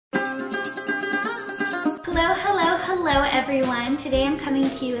Hello, hello, hello everyone. Today I'm coming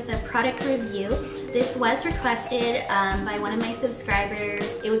to you with a product review. This was requested by one of my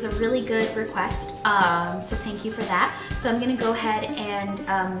subscribers. It was a really good request, so thank you for that. So I'm gonna go ahead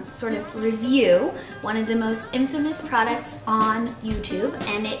and sort of review one of the most infamous products on YouTube,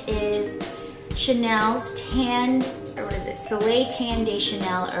 and it is Chanel's Soleil Tan de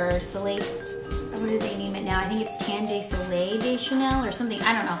Chanel, or Soleil, what did they name it now? I think it's Tan de Soleil de Chanel or something,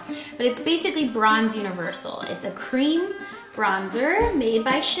 I don't know. But it's basically Bronze Universal. It's a cream bronzer made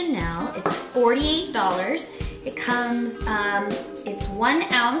by Chanel. It's $48. It comes, it's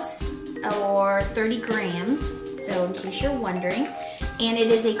 1 ounce or 30 grams, so in case you're wondering. And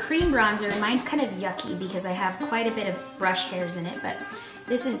it is a cream bronzer. Mine's kind of yucky because I have quite a bit of brush hairs in it, but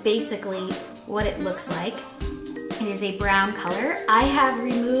this is basically what it looks like. It is a brown color. I have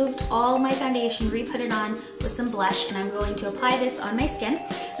removed all my foundation, re-put it on with some blush, and I'm going to apply this on my skin.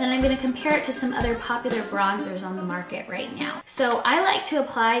 Then I'm going to compare it to some other popular bronzers on the market right now. So I like to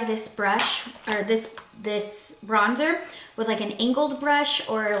apply this brush, or this bronzer, with like an angled brush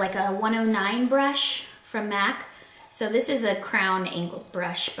or like a 109 brush from MAC. So this is a crown angled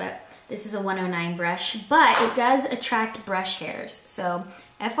brush, but this is a 109 brush, but it does attract brush hairs. So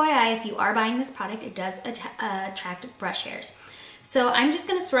FYI, if you are buying this product, it does attract brush hairs. So I'm just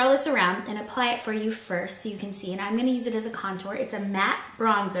gonna swirl this around and apply it for you first so you can see, and I'm gonna use it as a contour. It's a matte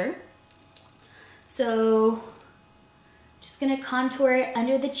bronzer. So just gonna contour it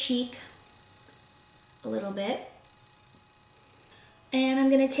under the cheek a little bit. And I'm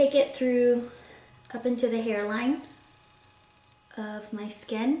gonna take it through up into the hairline of my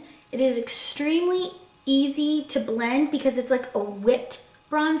skin. It is extremely easy to blend because it's like a whipped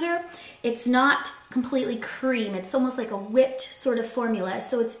bronzer. It's not completely cream. It's almost like a whipped sort of formula.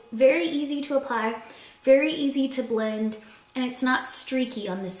 So it's very easy to apply, very easy to blend, and it's not streaky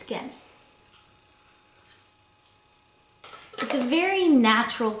on the skin. It's a very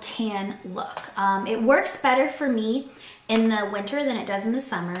natural tan look. It works better for me in the winter than it does in the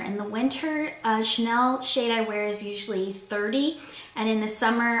summer. In the winter, Chanel shade I wear is usually 30, and in the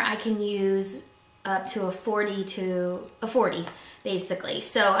summer I can use up to a 40 basically.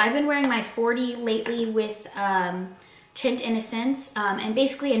 So I've been wearing my 40 lately with Tint Innocence, and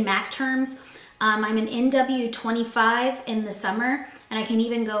basically in MAC terms, I'm an NW25 in the summer, and I can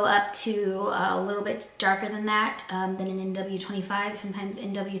even go up to a little bit darker than that, than an NW25, sometimes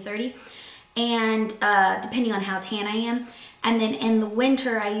NW30, and depending on how tan I am. And then in the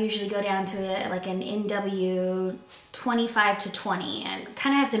winter, I usually go down to like an NW 25 to 20, and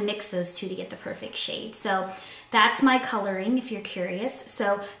kind of have to mix those two to get the perfect shade. So that's my coloring, if you're curious.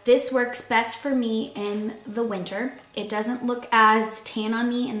 So this works best for me in the winter. It doesn't look as tan on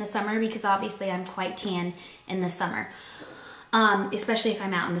me in the summer because obviously I'm quite tan in the summer, especially if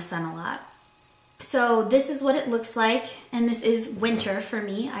I'm out in the sun a lot. So this is what it looks like, and this is winter for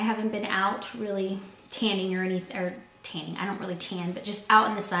me. I haven't been out really tanning or anything, or tanning, I don't really tan, but just out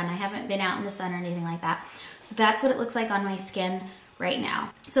in the sun. I haven't been out in the sun or anything like that. So that's what it looks like on my skin right now.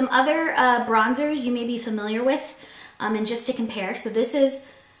 Some other bronzers you may be familiar with, and just to compare, so this is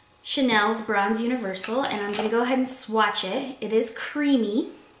Chanel's Bronze Universal, and I'm gonna go ahead and swatch it. It is creamy.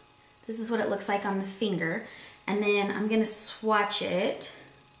 This is what it looks like on the finger, and then I'm gonna swatch it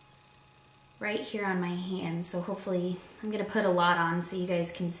right here on my hand. So hopefully, I'm gonna put a lot on so you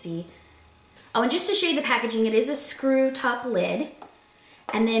guys can see. Oh, and just to show you the packaging, it is a screw top lid.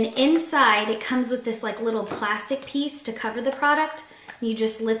 And then inside, it comes with this like little plastic piece to cover the product. You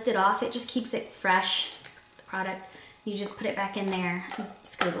just lift it off. It just keeps it fresh, the product. You just put it back in there and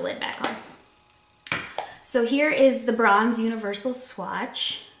screw the lid back on. So here is the Bronze Universal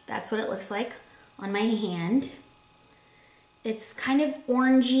swatch. That's what it looks like on my hand. It's kind of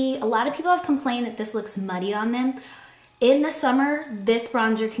orangey. A lot of people have complained that this looks muddy on them. In the summer, this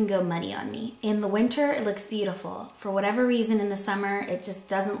bronzer can go muddy on me. In the winter, it looks beautiful. For whatever reason, in the summer, it just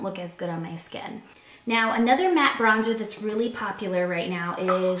doesn't look as good on my skin. Now, another matte bronzer that's really popular right now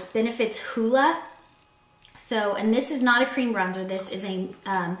is Benefit's Hoola. So, and this is not a cream bronzer. This is a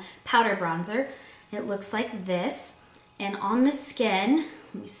powder bronzer. It looks like this. And on the skin,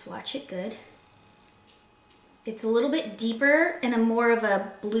 let me swatch it good. It's a little bit deeper and a more of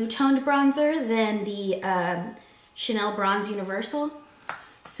a blue-toned bronzer than the Chanel Bronze Universal.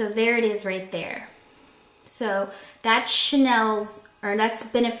 So there it is right there. So that's Chanel's, or that's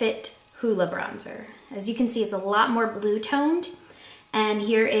Benefit Hoola bronzer. As you can see, it's a lot more blue toned. And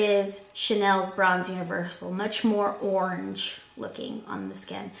here is Chanel's Bronze Universal, much more orange looking on the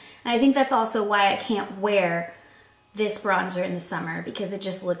skin. And I think that's also why I can't wear this bronzer in the summer, because it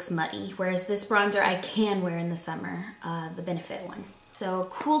just looks muddy. Whereas this bronzer I can wear in the summer, the Benefit one. So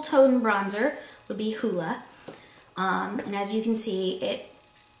cool tone bronzer would be Hoola. And as you can see, it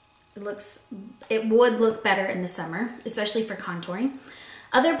would look better in the summer, especially for contouring.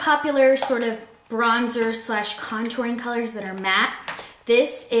 Other popular sort of bronzer slash contouring colors that are matte.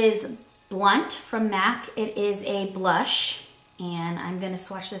 This is Blunt from MAC. It is a blush, and I'm gonna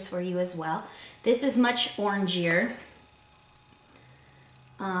swatch this for you as well. This is much orangier,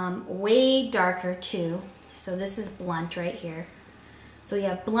 way darker too. So this is Blunt right here. So you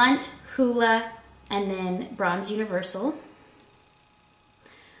have Blunt, Hoola, and then Bronze Universal.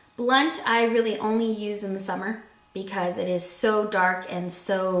 Blunt I really only use in the summer because it is so dark and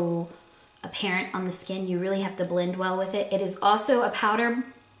so apparent on the skin. You really have to blend well with it. It is also a powder,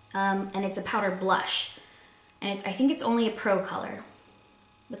 and it's a powder blush. And I think it's only a pro color,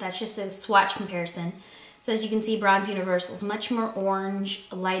 but that's just a swatch comparison. So as you can see, Bronze Universal is much more orange,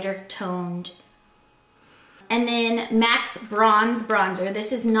 lighter toned. And then MAC's Bronze Bronzer.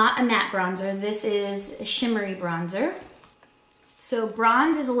 This is not a matte bronzer. This is a shimmery bronzer. So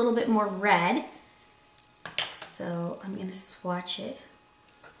bronze is a little bit more red. So I'm gonna swatch it.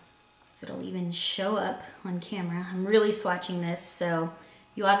 If it'll even show up on camera. I'm really swatching this, so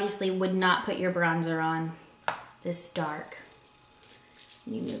you obviously would not put your bronzer on this dark.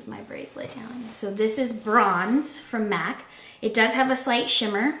 Let me move my bracelet down. So this is Bronze from MAC. It does have a slight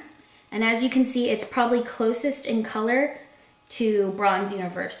shimmer. And as you can see, it's probably closest in color to Bronze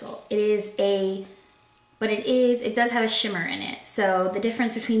Universal. It does have a shimmer in it. So the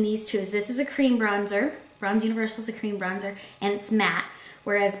difference between these two is this is a cream bronzer. Bronze Universal is a cream bronzer, and it's matte.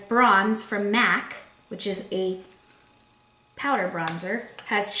 Whereas Bronze from MAC, which is a powder bronzer,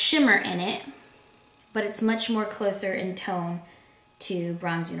 has shimmer in it, but it's much more closer in tone to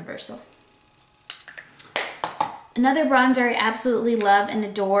Bronze Universal. Another bronzer I absolutely love and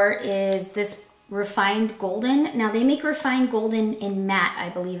adore is this Refined Golden. Now they make Refined Golden in matte, I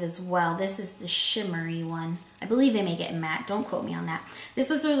believe, as well. This is the shimmery one. I believe they make it in matte. Don't quote me on that. This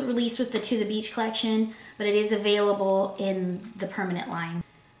was released with the To the Beach collection, but it is available in the permanent line.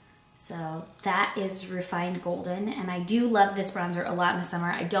 So that is Refined Golden, and I do love this bronzer a lot in the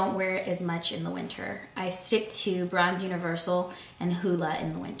summer. I don't wear it as much in the winter. I stick to Bronze Universal and Hoola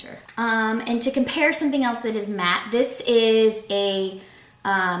in the winter. And to compare something else that is matte, this is a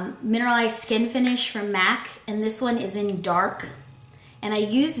mineralized skin finish from MAC, and this one is in dark. And I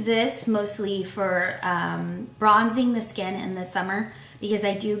use this mostly for bronzing the skin in the summer because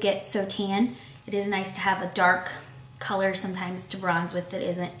I do get so tan. It is nice to have a dark color sometimes to bronze with that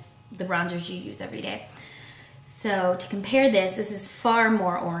isn't the bronzers you use every day. So to compare this is far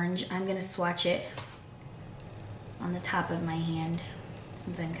more orange. I'm gonna swatch it on the top of my hand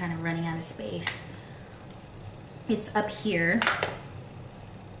since I'm kind of running out of space. It's up here,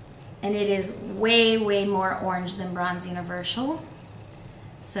 and it is way, way more orange than Bronze Universal.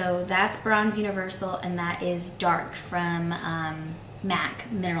 So that's Bronze Universal, and that is dark from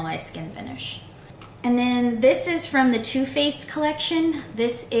MAC Mineralized Skin Finish. And then this is from the Too Faced collection.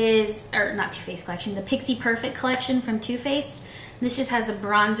 This is, or not Too Faced collection, the Pixie Perfect collection from Too Faced. This just has a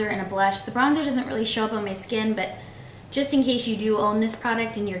bronzer and a blush. The bronzer doesn't really show up on my skin, but just in case you do own this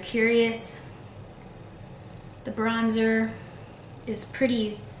product and you're curious, the bronzer is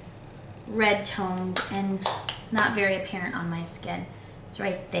pretty red toned and not very apparent on my skin. It's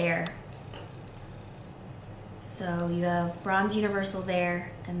right there. So you have Bronze Universal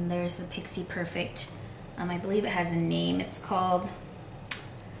there, and there's the Pixie Perfect. I believe it has a name. It's called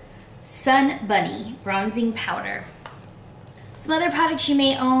Sun Bunny Bronzing Powder. Some other products you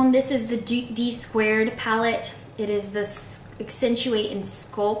may own. This is the D Squared palette. It is this Accentuate and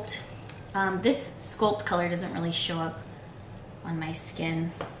Sculpt. This Sculpt color doesn't really show up on my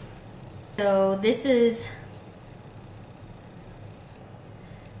skin. So this is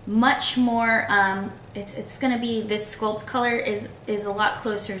much more, it's gonna be, this Sculpt color is a lot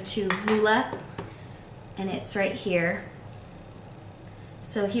closer to Hoola, and it's right here.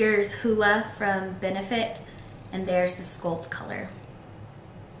 So here's Hoola from Benefit, and there's the Sculpt color.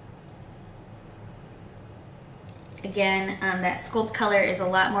 Again, that Sculpt color is a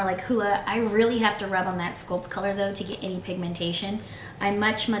lot more like Hoola. I really have to rub on that Sculpt color though to get any pigmentation. I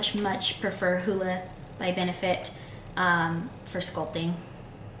much, much, much prefer Hoola by Benefit for sculpting.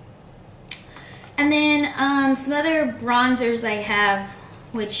 And then some other bronzers I have,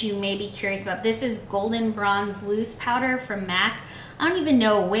 which you may be curious about. This is Golden Bronze Loose Powder from MAC. I don't even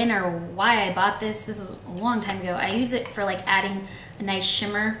know when or why I bought this. This was a long time ago. I use it for like adding a nice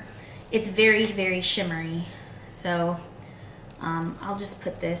shimmer. It's very, very shimmery. So I'll just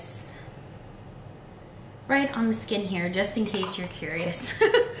put this right on the skin here just in case you're curious.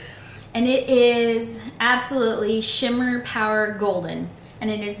 And it is absolutely shimmer power golden. And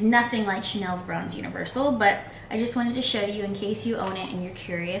it is nothing like Chanel's Bronze Universal, but I just wanted to show you in case you own it and you're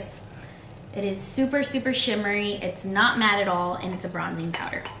curious. It is super, super shimmery. It's not matte at all, and it's a bronzing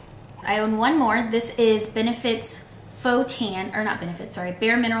powder. I own one more. This is Benefit's Faux Tan, or not Benefit, sorry,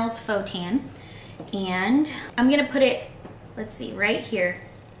 Bare Minerals Faux Tan. And I'm gonna put it, let's see, right here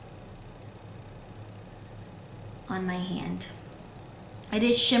on my hand. It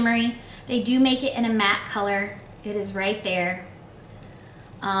is shimmery. They do make it in a matte color. It is right there.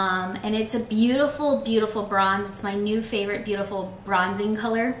 And it's a beautiful, beautiful bronze. It's my new favorite beautiful bronzing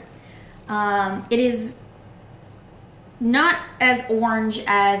color. It is not as orange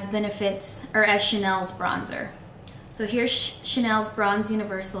as Benefit's or as Chanel's bronzer. So here's Chanel's Bronze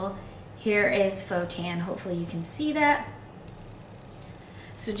Universal. Here is Faux Tan. Hopefully you can see that.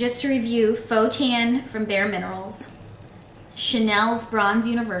 So just to review, Faux Tan from Bare Minerals, Chanel's Bronze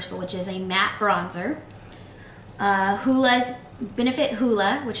Universal, which is a matte bronzer, Hula's Benefit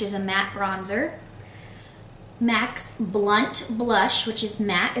Hula, which is a matte bronzer, MAC's Blunt Blush, which is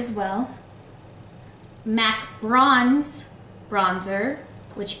matte as well, MAC Bronze Bronzer,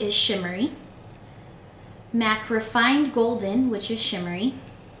 which is shimmery, MAC Refined Golden, which is shimmery.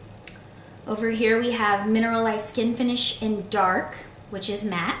 Over here we have Mineralized Skin Finish in Dark, which is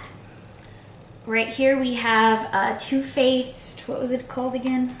matte. Right here we have Too Faced, what was it called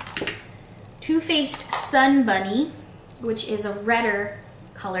again? Too Faced Sun Bunny, which is a redder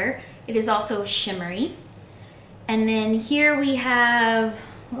color. It is also shimmery. And then here we have,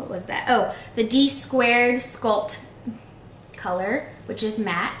 what was that? Oh, the D Squared Sculpt color, which is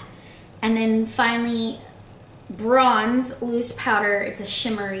matte. And then finally, Bronze Loose Powder. It's a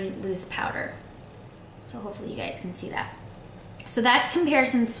shimmery loose powder. So hopefully you guys can see that. So that's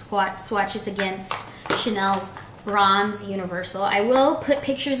comparison swatches against Chanel's Bronze Universal. I will put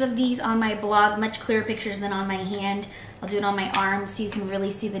pictures of these on my blog, much clearer pictures than on my hand. I'll do it on my arm so you can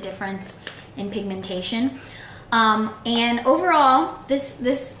really see the difference in pigmentation. And overall,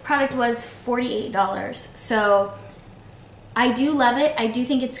 this product was $48. So I do love it. I do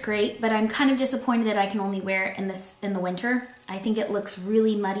think it's great, but I'm kind of disappointed that I can only wear it in the winter. I think it looks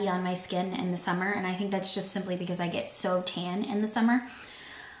really muddy on my skin in the summer, and I think that's just simply because I get so tan in the summer.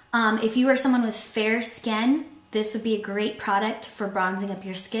 If you are someone with fair skin, this would be a great product for bronzing up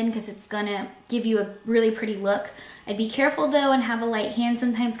your skin because it's gonna give you a really pretty look. I'd be careful though and have a light hand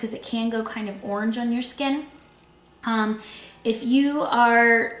sometimes because it can go kind of orange on your skin. If you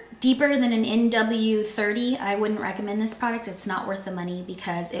are deeper than an NW30, I wouldn't recommend this product. It's not worth the money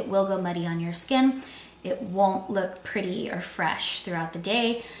because it will go muddy on your skin. It won't look pretty or fresh throughout the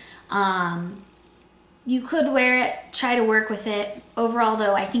day. You could wear it, try to work with it. Overall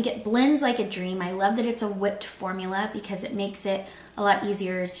though, I think it blends like a dream. I love that it's a whipped formula because it makes it a lot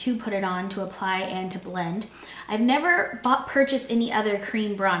easier to put it on, to apply, and to blend. I've never purchased any other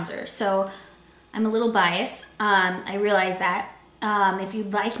cream bronzer, so I'm a little biased. I realize that. If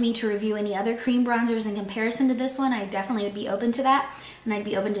you'd like me to review any other cream bronzers in comparison to this one, I definitely would be open to that, and I'd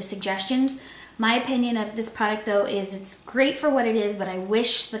be open to suggestions. My opinion of this product though is it's great for what it is, but I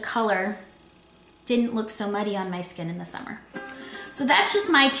wish the color didn't look so muddy on my skin in the summer. So that's just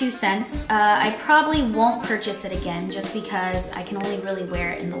my 2 cents. I probably won't purchase it again just because I can only really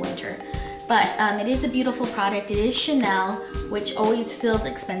wear it in the winter. But it is a beautiful product. It is Chanel, which always feels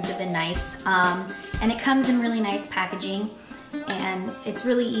expensive and nice. And it comes in really nice packaging, and it's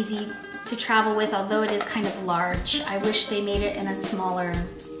really easy to travel with, although it is kind of large. I wish they made it in a smaller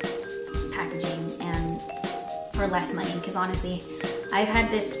packaging and for less money, because honestly, I've had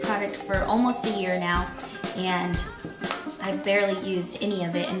this product for almost a year now, and I've barely used any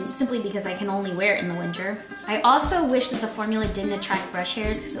of it, and simply because I can only wear it in the winter. I also wish that the formula didn't attract brush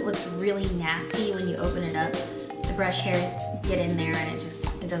hairs because it looks really nasty when you open it up. The brush hairs get in there and it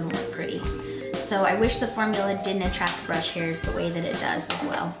doesn't look pretty. So I wish the formula didn't attract brush hairs the way that it does as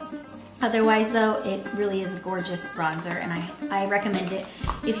well. Otherwise though, it really is a gorgeous bronzer, and I recommend it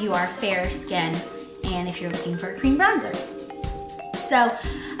if you are fair skin and if you're looking for a cream bronzer. So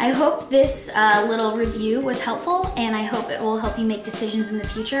I hope this little review was helpful, and I hope it will help you make decisions in the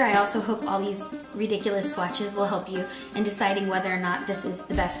future. I also hope all these ridiculous swatches will help you in deciding whether or not this is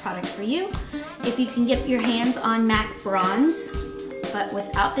the best product for you. If you can get your hands on MAC Bronze, but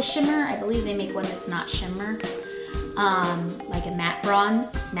without the shimmer, I believe they make one that's not shimmer, like a matte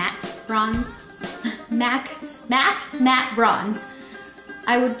bronze, MAC's matte bronze.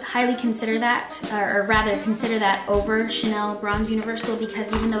 I would highly consider that, or rather consider that over Chanel Bronze Universal,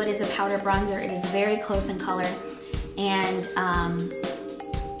 because even though it is a powder bronzer, it is very close in color, and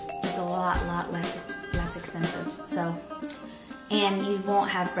it's a lot less expensive. So and you won't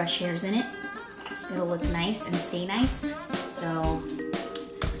have brush hairs in it. It'll look nice and stay nice. So,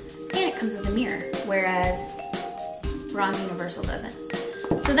 and it comes with a mirror, whereas Bronze Universal doesn't.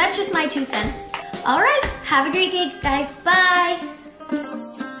 So that's just my 2 cents. All right, have a great day, guys. Bye.